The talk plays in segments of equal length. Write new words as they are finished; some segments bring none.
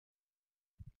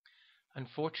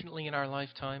Unfortunately, in our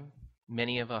lifetime,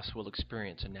 many of us will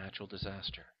experience a natural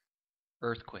disaster: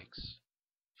 earthquakes,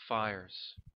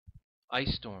 fires,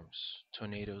 ice storms,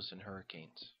 tornadoes, and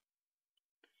hurricanes.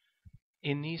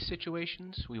 In these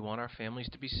situations, we want our families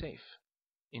to be safe.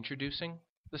 Introducing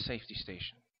the Safety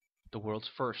Station, the world's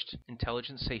first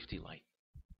intelligent safety light.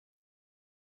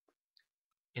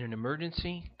 In an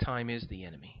emergency, time is the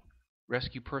enemy.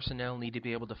 Rescue personnel need to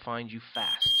be able to find you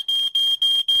fast.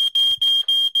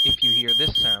 If you hear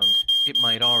this sound, it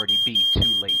might already be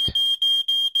too late.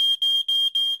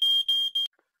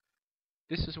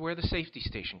 This is where the Safety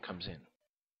Station comes in.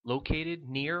 Located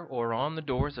near or on the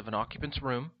doors of an occupant's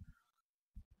room,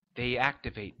 they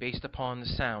activate based upon the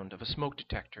sound of a smoke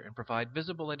detector and provide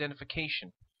visible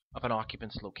identification of an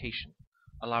occupant's location,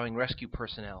 allowing rescue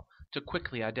personnel to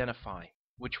quickly identify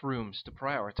which rooms to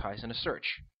prioritize in a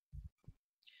search.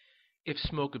 If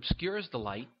smoke obscures the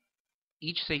light,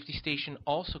 each safety station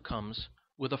also comes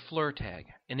with a FLIR tag,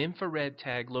 an infrared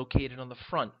tag located on the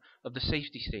front of the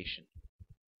safety station.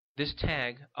 This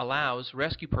tag allows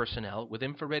rescue personnel with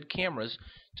infrared cameras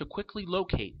to quickly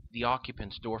locate the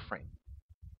occupant's doorframe.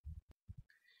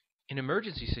 In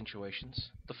emergency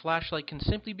situations, the flashlight can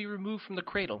simply be removed from the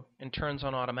cradle and turns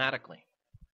on automatically.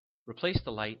 Replace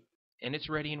the light, and it's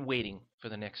ready and waiting for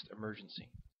the next emergency.